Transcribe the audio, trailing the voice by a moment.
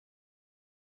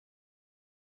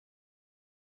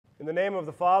In the name of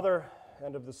the Father,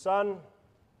 and of the Son,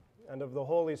 and of the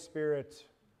Holy Spirit,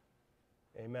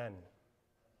 amen.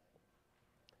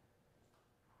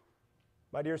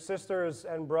 My dear sisters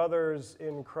and brothers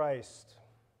in Christ,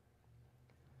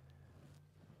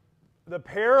 the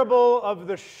parable of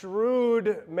the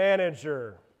shrewd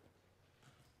manager.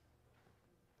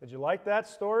 Did you like that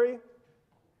story?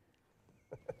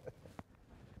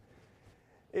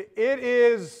 It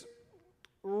is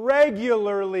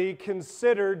regularly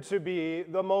considered to be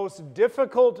the most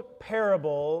difficult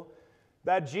parable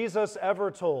that Jesus ever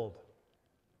told.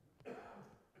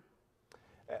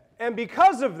 And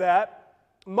because of that,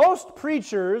 most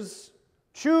preachers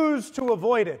choose to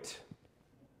avoid it.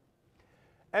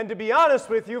 And to be honest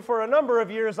with you, for a number of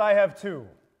years I have too.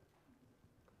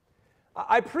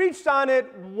 I preached on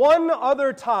it one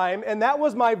other time, and that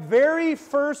was my very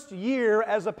first year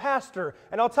as a pastor.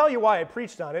 And I'll tell you why I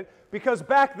preached on it, because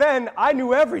back then I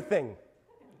knew everything.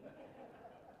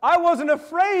 I wasn't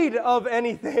afraid of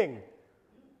anything.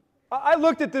 I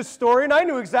looked at this story and I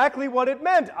knew exactly what it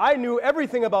meant. I knew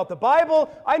everything about the Bible,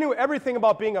 I knew everything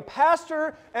about being a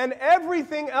pastor, and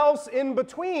everything else in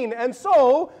between. And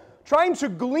so, trying to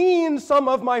glean some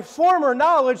of my former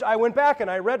knowledge, I went back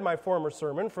and I read my former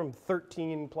sermon from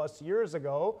 13 plus years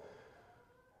ago.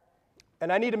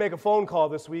 And I need to make a phone call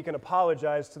this week and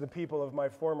apologize to the people of my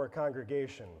former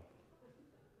congregation.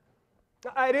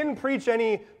 I didn't preach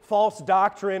any false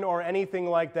doctrine or anything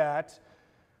like that.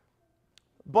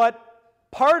 But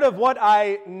part of what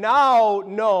I now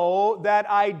know that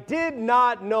I did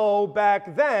not know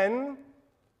back then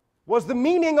was the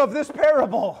meaning of this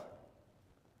parable.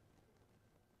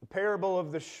 The parable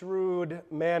of the shrewd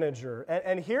manager.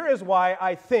 And here is why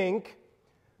I think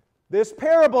this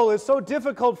parable is so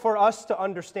difficult for us to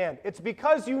understand. It's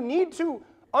because you need to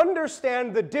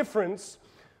understand the difference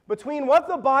between what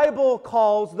the Bible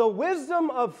calls the wisdom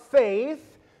of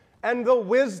faith and the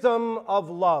wisdom of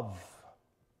love.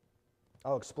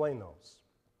 I'll explain those.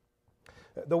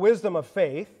 The wisdom of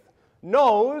faith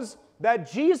knows that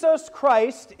Jesus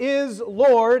Christ is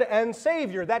Lord and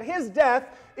Savior, that His death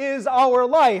is our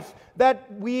life, that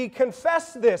we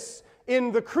confess this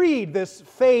in the creed, this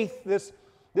faith, this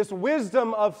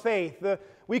wisdom of faith.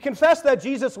 We confess that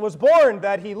Jesus was born,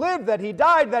 that He lived, that He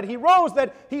died, that He rose,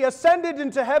 that He ascended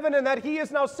into heaven, and that He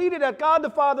is now seated at God the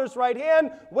Father's right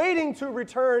hand, waiting to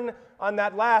return on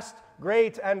that last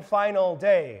great and final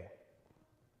day.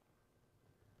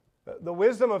 The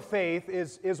wisdom of faith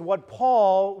is what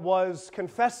Paul was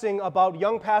confessing about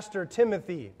young pastor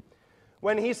Timothy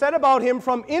when he said about him,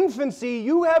 "From infancy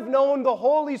you have known the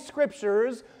Holy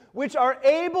Scriptures, which are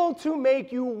able to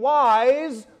make you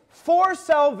wise for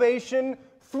salvation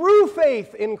through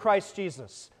faith in Christ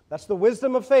Jesus." That's the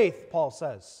wisdom of faith, Paul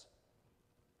says.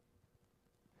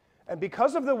 And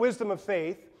because of the wisdom of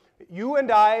faith, you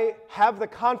and I have the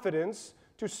confidence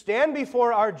to stand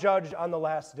before our judge on the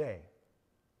last day.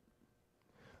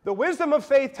 The wisdom of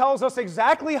faith tells us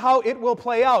exactly how it will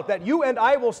play out, that you and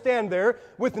I will stand there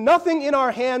with nothing in our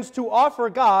hands to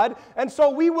offer God, and so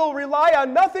we will rely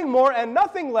on nothing more and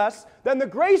nothing less than the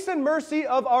grace and mercy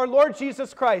of our Lord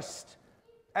Jesus Christ,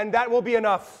 and that will be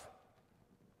enough.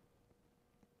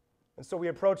 And so we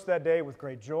approach that day with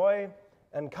great joy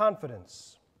and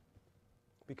confidence,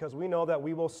 because we know that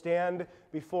we will stand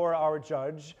before our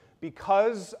judge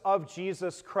because of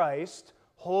Jesus Christ,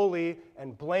 holy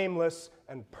and blameless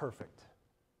and perfect.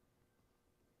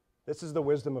 This is the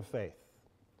wisdom of faith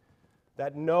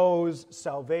that knows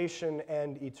salvation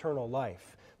and eternal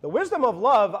life. The wisdom of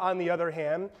love, on the other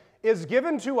hand, is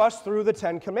given to us through the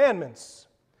Ten Commandments,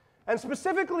 and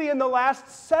specifically in the last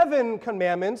 7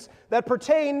 commandments that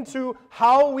pertain to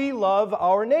how we love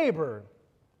our neighbor.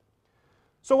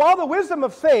 So while the wisdom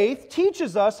of faith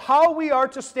teaches us how we are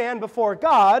to stand before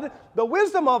God, the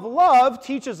wisdom of love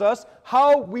teaches us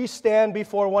how we stand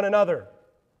before one another,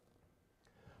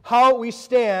 how we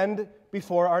stand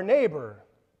before our neighbor.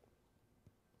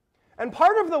 And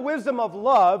part of the wisdom of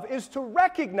love is to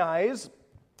recognize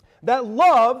that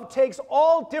love takes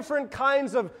all different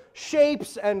kinds of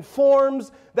shapes and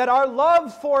forms, that our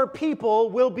love for people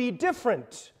will be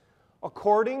different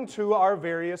according to our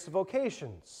various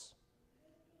vocations.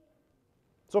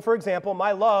 So, for example,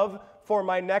 my love for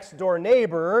my next door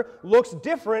neighbor looks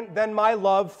different than my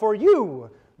love for you,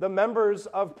 the members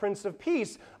of Prince of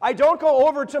Peace. I don't go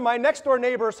over to my next door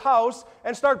neighbor's house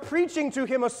and start preaching to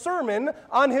him a sermon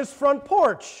on his front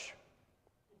porch.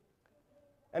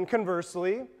 And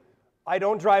conversely, I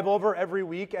don't drive over every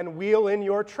week and wheel in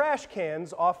your trash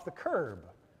cans off the curb.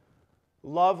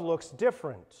 Love looks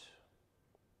different.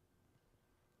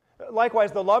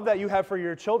 Likewise, the love that you have for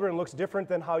your children looks different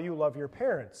than how you love your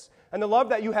parents. And the love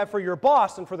that you have for your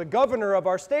boss and for the governor of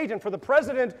our state and for the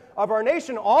president of our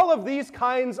nation, all of these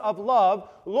kinds of love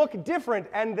look different,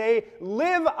 and they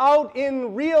live out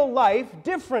in real life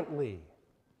differently.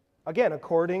 Again,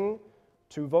 according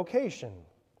to vocation.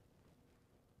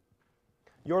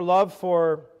 Your love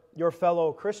for your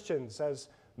fellow Christians as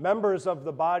members of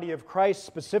the body of Christ,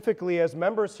 specifically as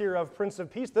members here of Prince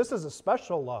of Peace, this is a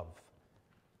special love,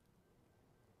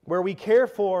 where we care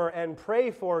for and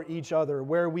pray for each other,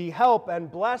 where we help and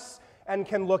bless and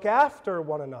can look after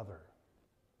one another.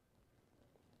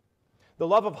 The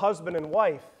love of husband and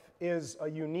wife is a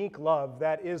unique love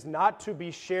that is not to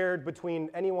be shared between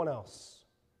anyone else.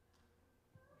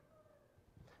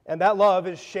 And that love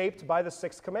is shaped by the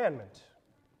 6th commandment.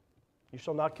 You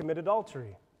shall not commit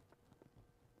adultery.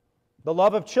 The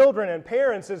love of children and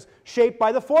parents is shaped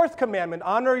by the 4th commandment.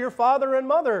 Honor your father and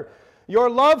mother. Your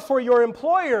love for your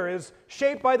employer is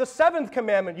shaped by the 7th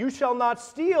commandment. You shall not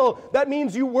steal. That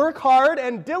means you work hard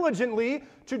and diligently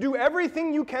to do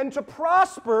everything you can to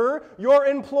prosper your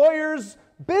employer's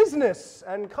business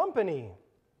and company.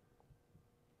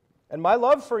 And my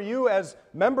love for you as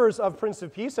members of Prince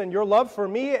of Peace and your love for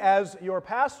me as your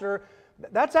pastor,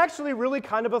 that's actually really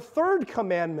kind of a 3rd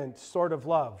commandment sort of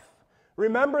love.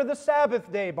 Remember the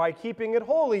Sabbath day by keeping it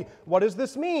holy. What does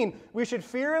this mean? We should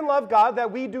fear and love God,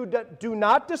 that we do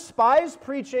not despise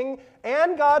preaching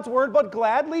and God's word, but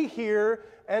gladly hear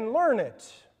and learn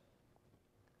it.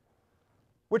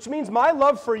 Which means my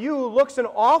love for you looks an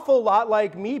awful lot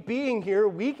like me being here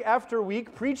week after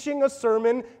week, preaching a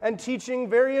sermon and teaching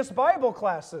various Bible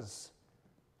classes.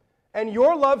 And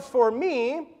your love for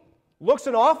me looks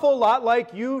an awful lot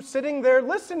like you sitting there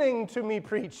listening to me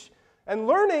preach and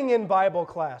learning in Bible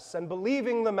class and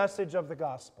believing the message of the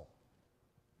gospel.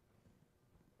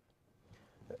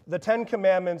 The 10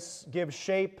 Commandments give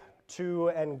shape to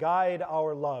and guide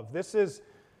our love. This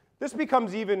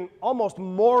becomes even almost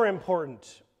more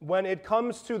important when it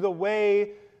comes to the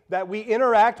way that we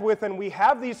interact with and we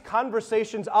have these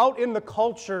conversations out in the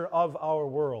culture of our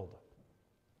world.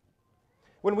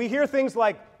 When we hear things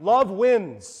like, love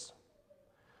wins,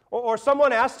 or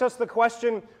someone asks us the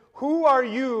question, who are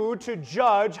you to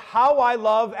judge how I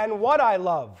love and what I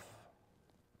love?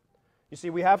 You see,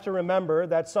 we have to remember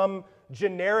that some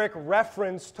generic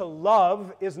reference to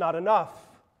love is not enough.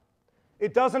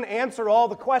 It doesn't answer all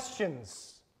the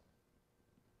questions,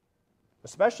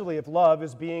 especially if love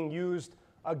is being used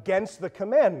against the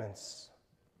commandments.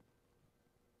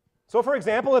 So, for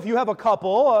example, if you have a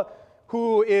couple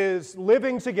who is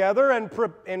living together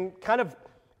and kind of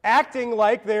acting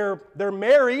like they're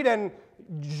married and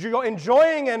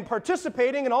enjoying and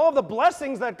participating in all of the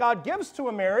blessings that God gives to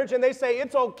a marriage, and they say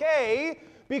it's okay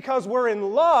because we're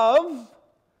in love,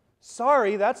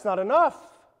 sorry, that's not enough.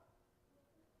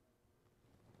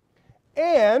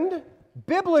 And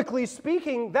biblically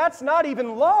speaking, that's not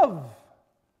even love.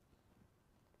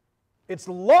 It's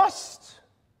lust,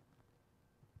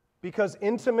 because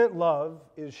intimate love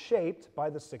is shaped by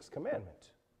the 6th commandment.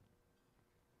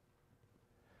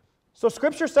 So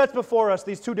Scripture sets before us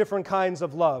these two different kinds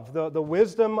of love,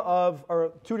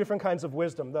 two different kinds of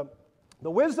wisdom,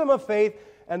 the wisdom of faith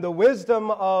and the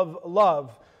wisdom of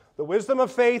love. The wisdom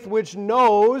of faith which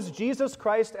knows Jesus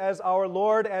Christ as our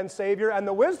Lord and Savior, and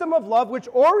the wisdom of love which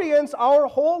orients our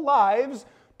whole lives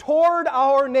toward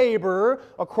our neighbor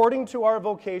according to our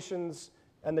vocations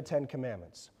and the 10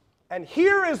 Commandments. And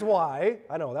here is why,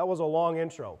 I know that was a long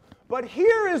intro, but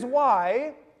here is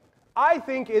why I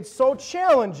think it's so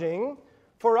challenging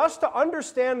for us to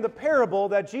understand the parable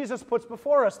that Jesus puts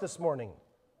before us this morning.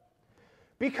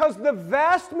 Because the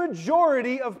vast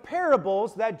majority of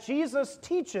parables that Jesus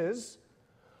teaches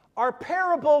are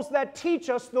parables that teach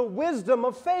us the wisdom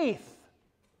of faith.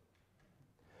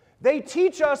 They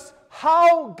teach us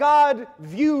how God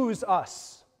views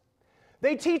us.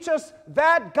 They teach us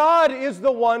that God is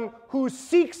the one who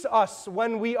seeks us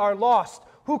when we are lost,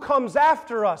 who comes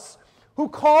after us, who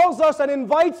calls us and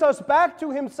invites us back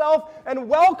to himself and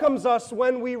welcomes us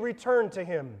when we return to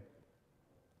him.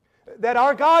 That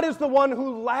our God is the one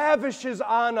who lavishes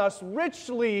on us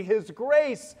richly his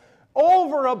grace,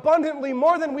 over abundantly,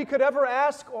 more than we could ever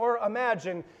ask or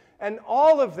imagine. And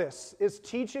all of this is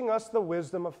teaching us the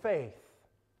wisdom of faith.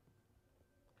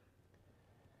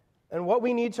 And what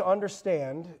we need to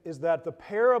understand is that the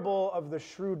parable of the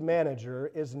shrewd manager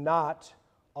is not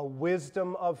a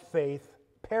wisdom of faith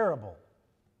parable.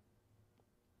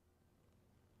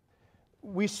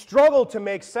 We struggle to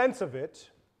make sense of it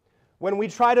when we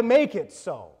try to make it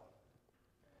so.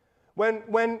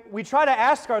 when we try to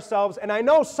ask ourselves, and I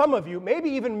know some of you, maybe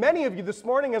even many of you this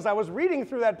morning as I was reading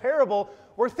through that parable,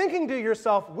 were thinking to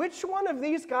yourself, which one of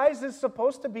these guys is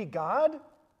supposed to be God?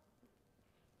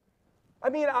 I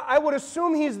mean, I would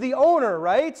assume he's the owner,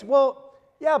 right? Well,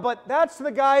 yeah, but that's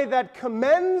the guy that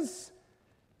commends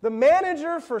the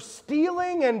manager for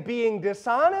stealing and being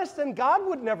dishonest, and God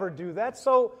would never do that.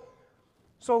 So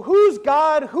who's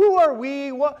God? Who are we?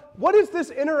 What is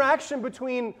this interaction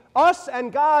between us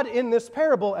and God in this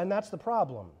parable? And that's the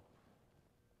problem.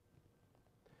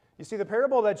 You see, the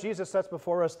parable that Jesus sets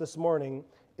before us this morning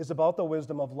is about the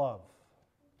wisdom of love.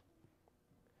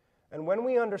 And when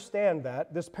we understand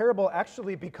that, this parable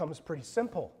actually becomes pretty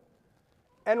simple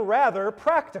and rather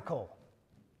practical.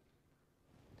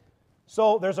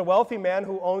 So there's a wealthy man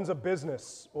who owns a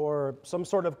business or some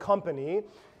sort of company,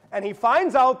 and he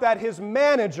finds out that his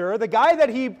manager, the guy that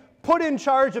he put in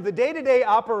charge of the day-to-day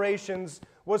operations,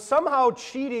 was somehow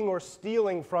cheating or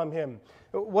stealing from him.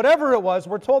 Whatever it was,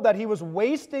 we're told that he was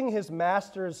wasting his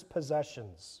master's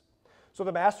possessions. So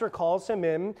the master calls him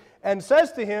in and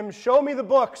says to him, "Show me the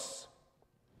books.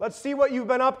 Let's see what you've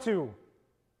been up to."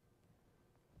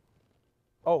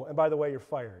 Oh, and by the way, you're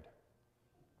fired.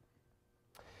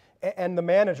 And the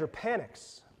manager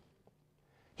panics.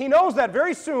 He knows that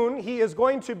very soon he is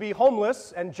going to be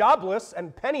homeless and jobless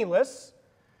and penniless.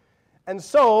 And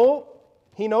so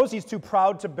he knows he's too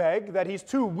proud to beg, that he's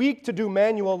too weak to do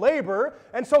manual labor.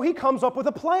 And so he comes up with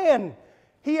a plan.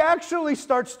 He actually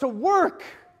starts to work.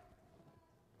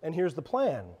 And here's the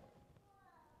plan.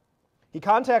 He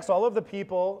contacts all of the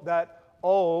people that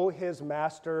owe his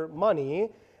master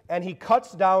money, and he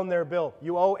cuts down their bill.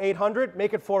 You owe $800,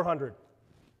 make it $400.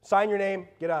 Sign your name,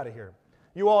 get out of here.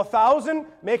 You owe $1,000,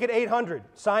 make it $800.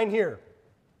 Sign here.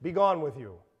 Be gone with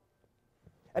you.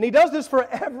 And he does this for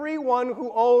everyone who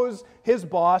owes his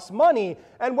boss money.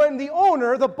 And when the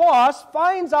owner, the boss,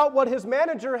 finds out what his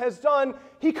manager has done,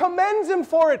 he commends him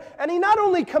for it. And he not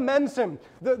only commends him,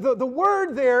 the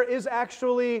word there is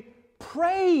actually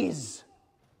praise.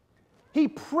 He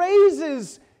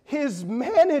praises his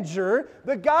manager,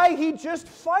 the guy he just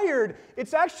fired.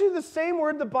 It's actually the same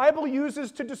word the Bible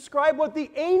uses to describe what the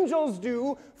angels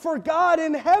do for God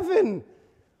in heaven.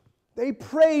 They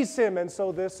praise him, and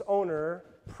so this owner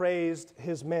praised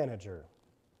his manager.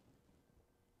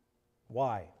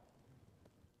 Why?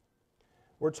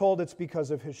 We're told it's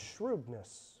because of his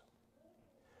shrewdness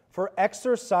for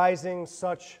exercising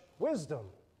such wisdom.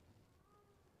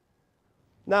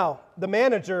 Now, the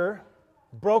manager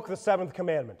broke the seventh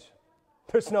commandment.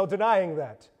 There's no denying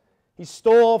that. He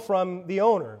stole from the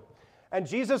owner. And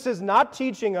Jesus is not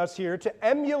teaching us here to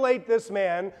emulate this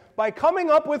man by coming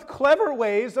up with clever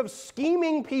ways of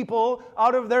scheming people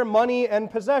out of their money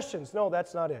and possessions. No,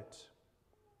 that's not it.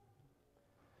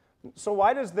 So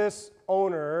why does this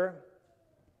owner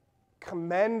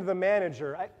commend the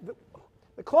manager?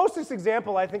 The closest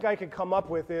example I think I could come up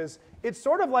with is, it's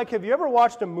sort of like, have you ever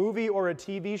watched a movie or a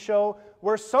TV show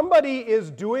where somebody is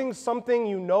doing something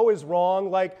you know is wrong,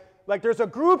 like there's a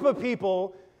group of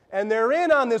people and they're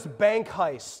in on this bank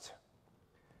heist.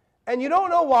 And you don't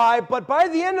know why, but by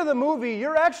the end of the movie,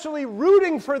 you're actually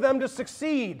rooting for them to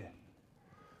succeed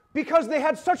because they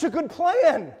had such a good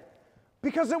plan,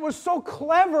 because it was so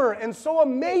clever and so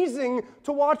amazing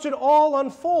to watch it all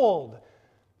unfold.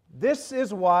 This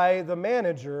is why the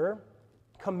manager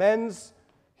commends,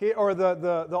 or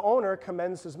the owner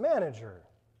commends his manager.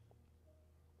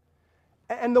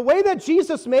 And the way that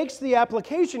Jesus makes the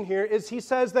application here is he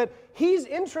says that he's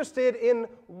interested in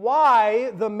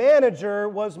why the manager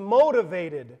was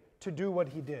motivated to do what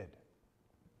he did.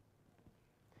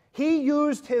 He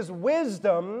used his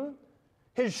wisdom,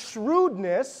 his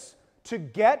shrewdness, to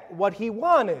get what he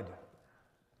wanted.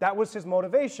 That was his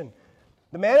motivation.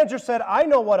 The manager said, "I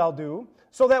know what I'll do,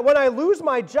 so that when I lose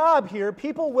my job here,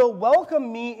 people will welcome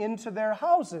me into their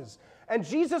houses." And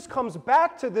Jesus comes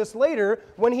back to this later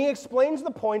when he explains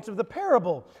the point of the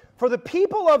parable. For the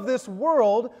people of this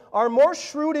world are more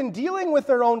shrewd in dealing with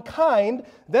their own kind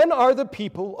than are the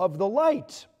people of the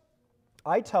light.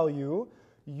 I tell you,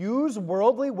 use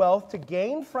worldly wealth to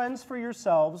gain friends for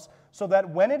yourselves, so that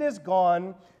when it is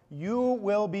gone, you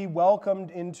will be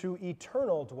welcomed into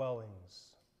eternal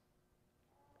dwellings.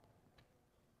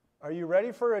 Are you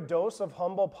ready for a dose of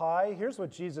humble pie? Here's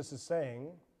what Jesus is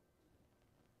saying.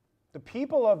 The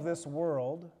people of this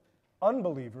world,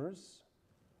 unbelievers,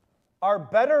 are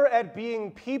better at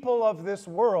being people of this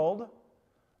world,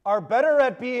 are better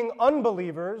at being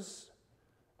unbelievers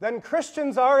than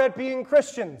Christians are at being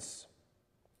Christians,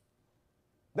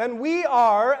 than we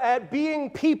are at being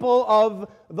people of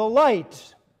the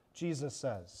light, Jesus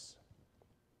says.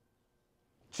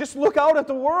 Just look out at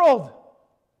the world.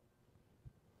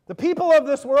 The people of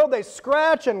this world, they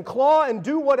scratch and claw and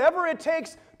do whatever it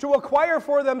takes to acquire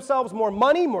for themselves more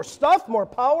money, more stuff, more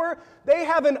power. They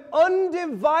have an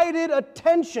undivided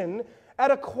attention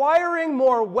at acquiring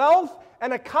more wealth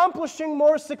and accomplishing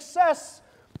more success.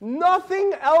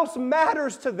 Nothing else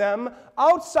matters to them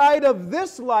outside of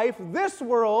this life, this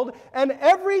world, and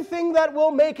everything that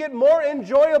will make it more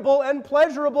enjoyable and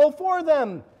pleasurable for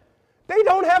them. They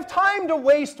don't have time to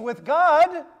waste with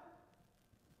God.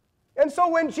 And so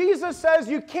when Jesus says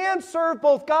you can't serve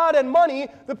both God and money,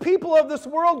 the people of this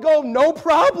world go, no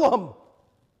problem.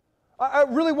 I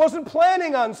really wasn't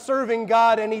planning on serving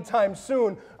God anytime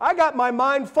soon. I got my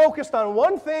mind focused on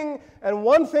one thing and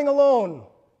one thing alone.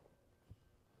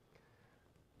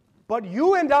 But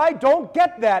you and I don't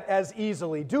get that as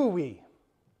easily, do we?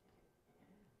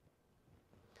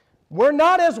 We're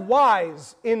not as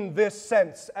wise in this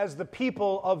sense as the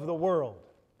people of the world.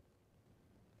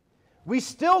 We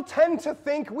still tend to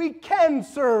think we can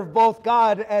serve both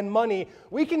God and money.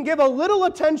 We can give a little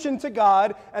attention to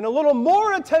God and a little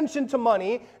more attention to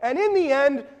money, and in the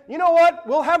end, you know what?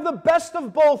 We'll have the best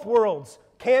of both worlds.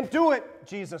 Can't do it,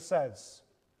 Jesus says.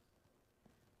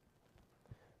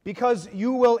 Because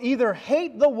you will either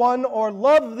hate the one or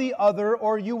love the other,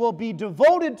 or you will be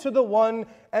devoted to the one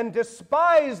and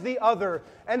despise the other.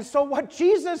 And so what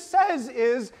Jesus says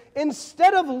is,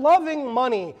 instead of loving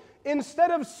money,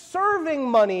 instead of serving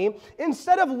money,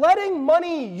 instead of letting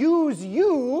money use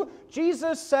you,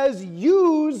 Jesus says,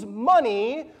 use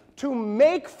money to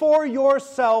make for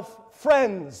yourself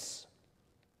friends.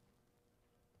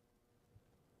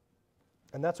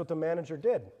 And that's what the manager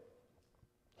did.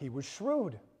 He was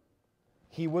shrewd.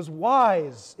 He was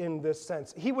wise in this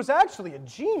sense. He was actually a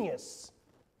genius.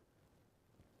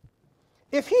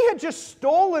 If he had just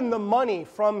stolen the money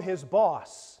from his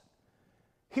boss,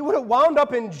 he would have wound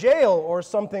up in jail or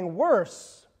something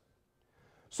worse.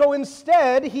 So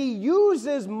instead, he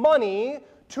uses money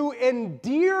to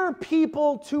endear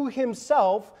people to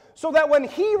himself so that when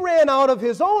he ran out of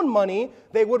his own money,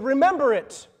 they would remember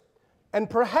it. And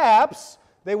perhaps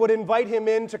they would invite him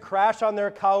in to crash on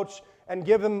their couch and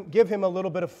give him a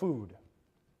little bit of food.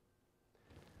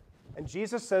 And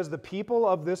Jesus says the people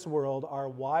of this world are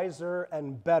wiser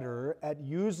and better at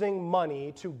using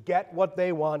money to get what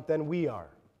they want than we are.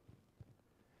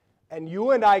 And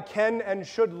you and I can and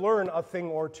should learn a thing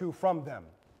or two from them,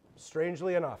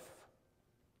 strangely enough.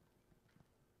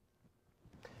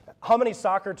 How many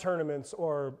soccer tournaments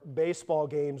or baseball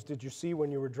games did you see when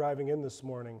you were driving in this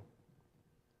morning?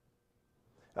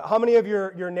 How many of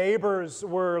your neighbors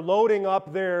were loading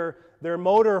up their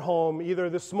motor home either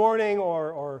this morning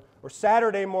or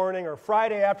Saturday morning or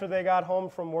Friday after they got home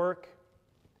from work?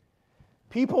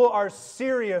 People are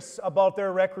serious about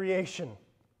their recreation.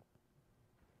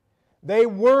 They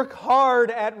work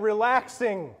hard at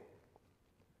relaxing.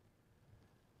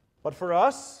 But for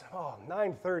us,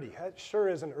 9:30, that sure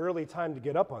is an early time to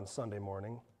get up on Sunday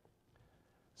morning.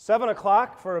 7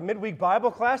 o'clock for a midweek Bible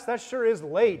class, that sure is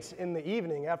late in the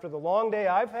evening after the long day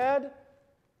I've had.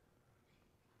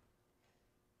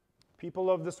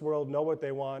 People of this world know what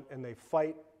they want and they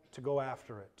fight to go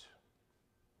after it.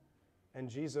 And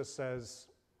Jesus says,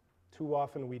 too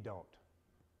often we don't.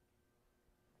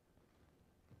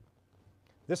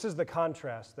 This is the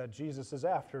contrast that Jesus is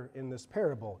after in this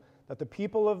parable, that the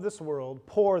people of this world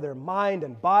pour their mind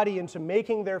and body into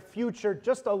making their future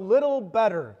just a little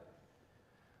better,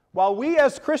 while we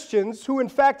as Christians, who in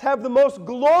fact have the most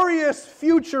glorious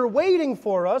future waiting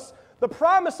for us, the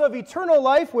promise of eternal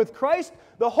life with Christ,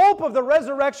 the hope of the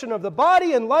resurrection of the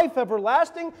body and life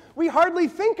everlasting, we hardly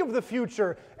think of the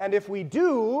future, and if we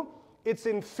do, it's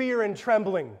in fear and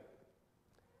trembling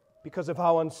because of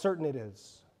how uncertain it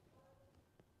is.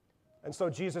 And so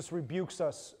Jesus rebukes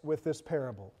us with this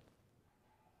parable.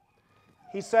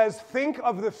 He says, think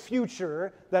of the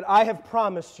future that I have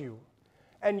promised you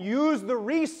and use the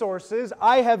resources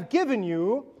I have given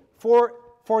you for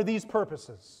these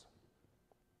purposes.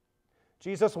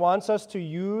 Jesus wants us to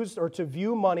use or to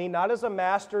view money not as a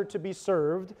master to be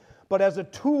served, but as a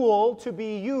tool to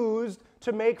be used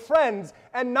to make friends,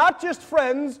 and not just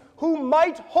friends who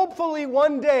might hopefully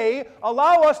one day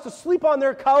allow us to sleep on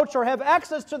their couch or have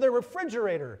access to their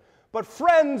refrigerator, but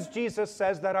friends, Jesus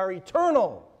says, that are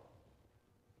eternal.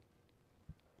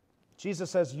 Jesus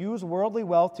says, use worldly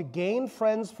wealth to gain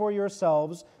friends for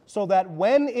yourselves so that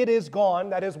when it is gone,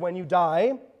 that is when you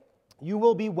die, you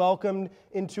will be welcomed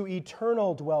into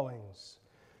eternal dwellings.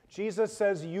 Jesus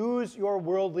says, use your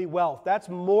worldly wealth. That's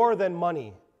more than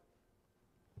money.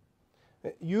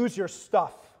 Use your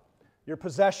stuff, your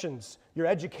possessions, your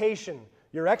education,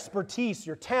 your expertise,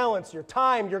 your talents, your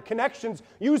time, your connections.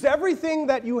 Use everything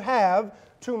that you have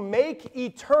to make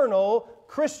eternal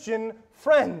Christian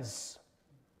friends.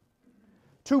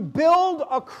 To build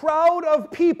a crowd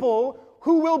of people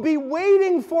who will be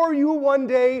waiting for you one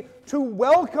day to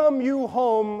welcome you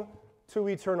home to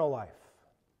eternal life.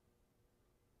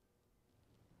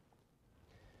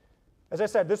 As I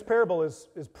said, this parable is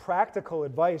practical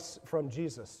advice from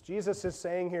Jesus. Jesus is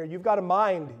saying here, you've got a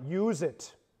mind, use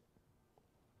it.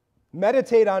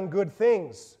 Meditate on good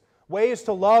things, ways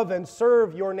to love and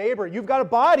serve your neighbor. You've got a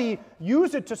body,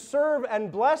 use it to serve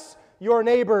and bless your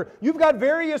neighbor. You've got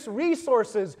various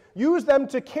resources, use them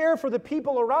to care for the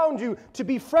people around you, to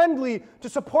be friendly, to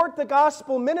support the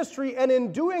gospel ministry, and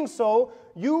in doing so,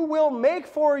 you will make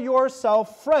for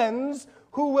yourself friends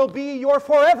who will be your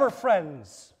forever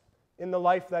friends in the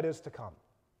life that is to come.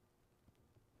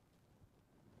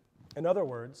 In other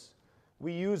words,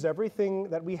 we use everything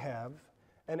that we have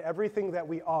and everything that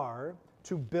we are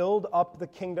to build up the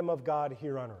kingdom of God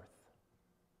here on earth.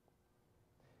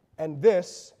 And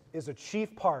this is a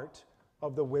chief part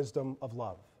of the wisdom of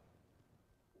love.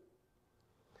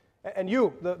 And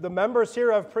you, the members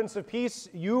here of Prince of Peace,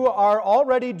 you are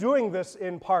already doing this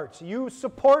in part. You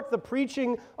support the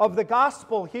preaching of the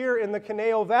gospel here in the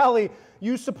Conejo Valley.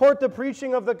 You support the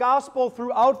preaching of the gospel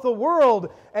throughout the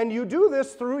world, and you do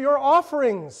this through your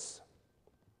offerings.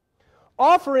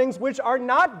 Offerings which are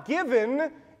not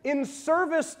given in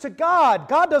service to God.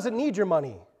 God doesn't need your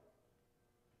money.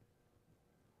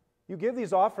 You give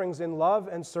these offerings in love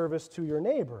and service to your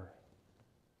neighbor,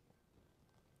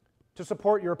 to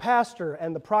support your pastor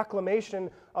and the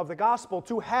proclamation of the gospel,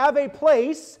 to have a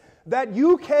place that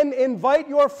you can invite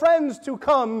your friends to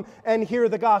come and hear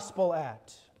the gospel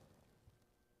at.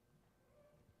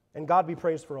 And God be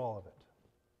praised for all of it.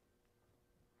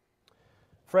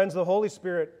 Friends, the Holy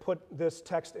Spirit put this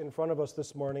text in front of us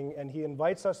this morning, and He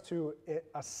invites us to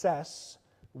assess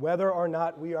whether or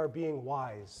not we are being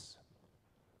wise,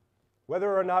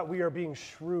 whether or not we are being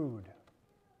shrewd.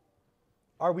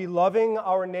 Are we loving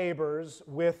our neighbors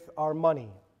with our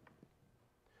money?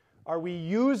 Are we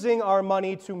using our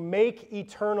money to make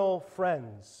eternal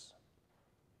friends?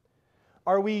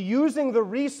 Are we using the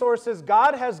resources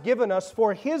God has given us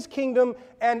for His kingdom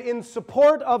and in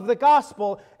support of the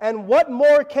gospel? And what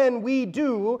more can we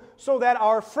do so that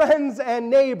our friends and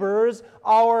neighbors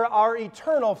are our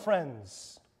eternal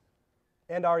friends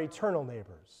and our eternal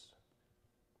neighbors?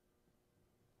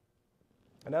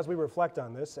 And as we reflect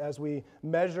on this, as we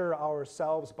measure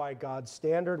ourselves by God's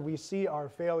standard, we see our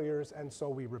failures, and so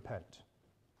we repent.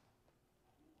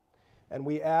 And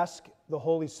we ask the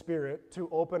Holy Spirit to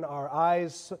open our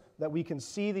eyes so that we can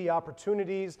see the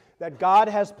opportunities that God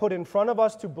has put in front of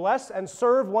us to bless and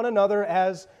serve one another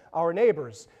as our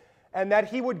neighbors. And that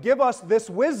He would give us this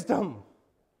wisdom,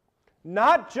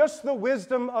 not just the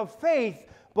wisdom of faith,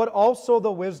 but also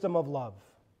the wisdom of love.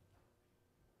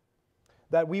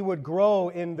 That we would grow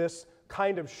in this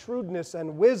kind of shrewdness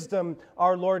and wisdom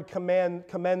our Lord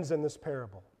commends in this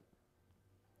parable.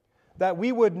 That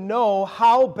we would know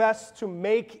how best to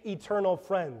make eternal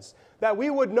friends. That we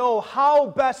would know how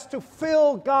best to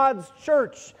fill God's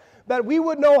church. That we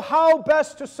would know how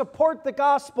best to support the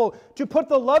gospel, to put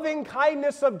the loving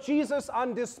kindness of Jesus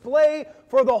on display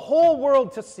for the whole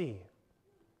world to see.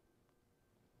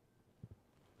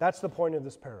 That's the point of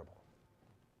this parable.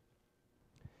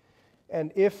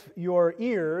 And if your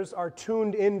ears are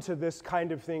tuned into this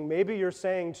kind of thing, maybe you're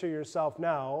saying to yourself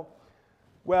now,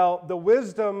 well, the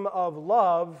wisdom of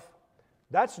love,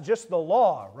 that's just the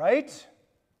law, right?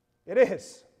 It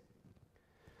is.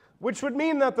 Which would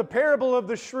mean that the parable of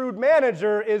the shrewd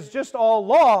manager is just all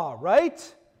law,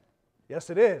 right? Yes,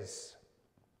 it is.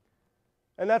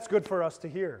 And that's good for us to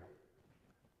hear.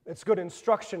 It's good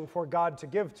instruction for God to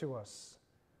give to us.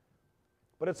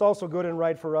 But it's also good and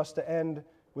right for us to end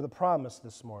with a promise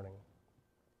this morning.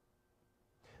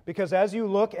 Because as you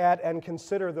look at and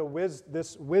consider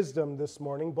this wisdom this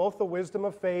morning, both the wisdom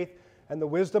of faith and the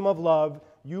wisdom of love,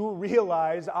 you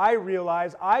realize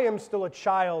I am still a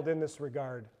child in this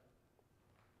regard.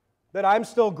 That I'm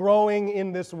still growing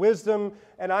in this wisdom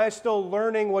and I'm still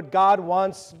learning what God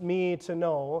wants me to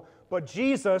know. But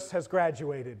Jesus has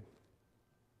graduated.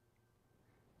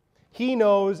 He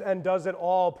knows and does it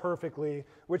all perfectly,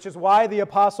 which is why the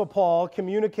Apostle Paul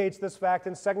communicates this fact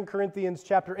in 2 Corinthians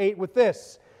chapter 8 with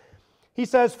this. He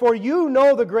says, "For you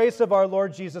know the grace of our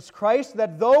Lord Jesus Christ,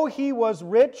 that though He was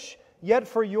rich, yet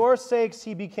for your sakes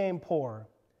He became poor,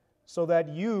 so that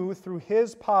you, through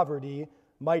His poverty,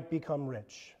 might become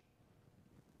rich."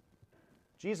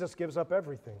 Jesus gives up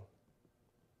everything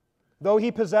Though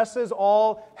he possesses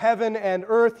all heaven and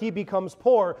earth, he becomes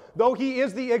poor. Though he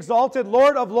is the exalted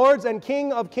Lord of lords and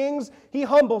King of kings, he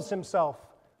humbles himself.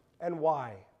 And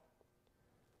why?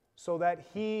 So that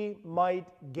he might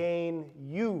gain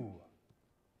you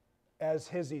as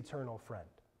his eternal friend.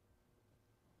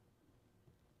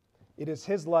 It is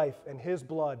his life and his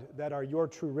blood that are your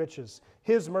true riches,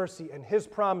 his mercy and his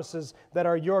promises that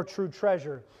are your true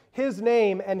treasure, his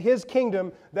name and his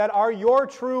kingdom that are your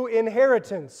true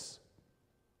inheritance.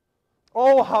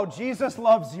 Oh, how Jesus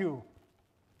loves you.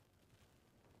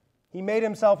 He made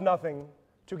himself nothing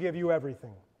to give you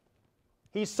everything.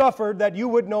 He suffered that you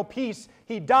would know peace.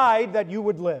 He died that you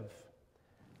would live.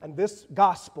 And this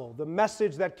gospel, the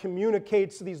message that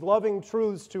communicates these loving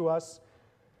truths to us,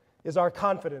 is our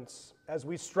confidence as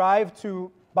we strive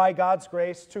to, by God's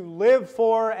grace, to live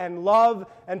for and love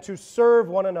and to serve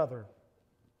one another.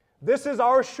 This is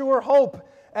our sure hope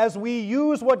as we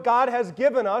use what God has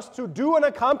given us to do and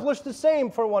accomplish the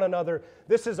same for one another.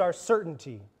 This is our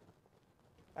certainty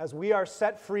as we are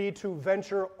set free to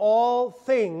venture all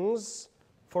things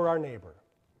for our neighbor.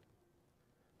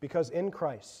 Because in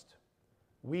Christ,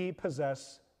 we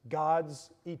possess God's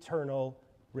eternal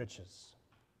riches.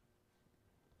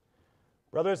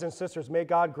 Brothers and sisters, may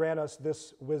God grant us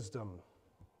this wisdom,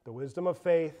 the wisdom of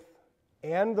faith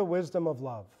and the wisdom of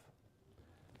love,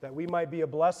 that we might be a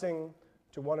blessing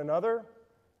to one another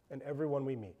and everyone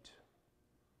we meet.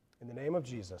 In the name of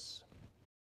Jesus.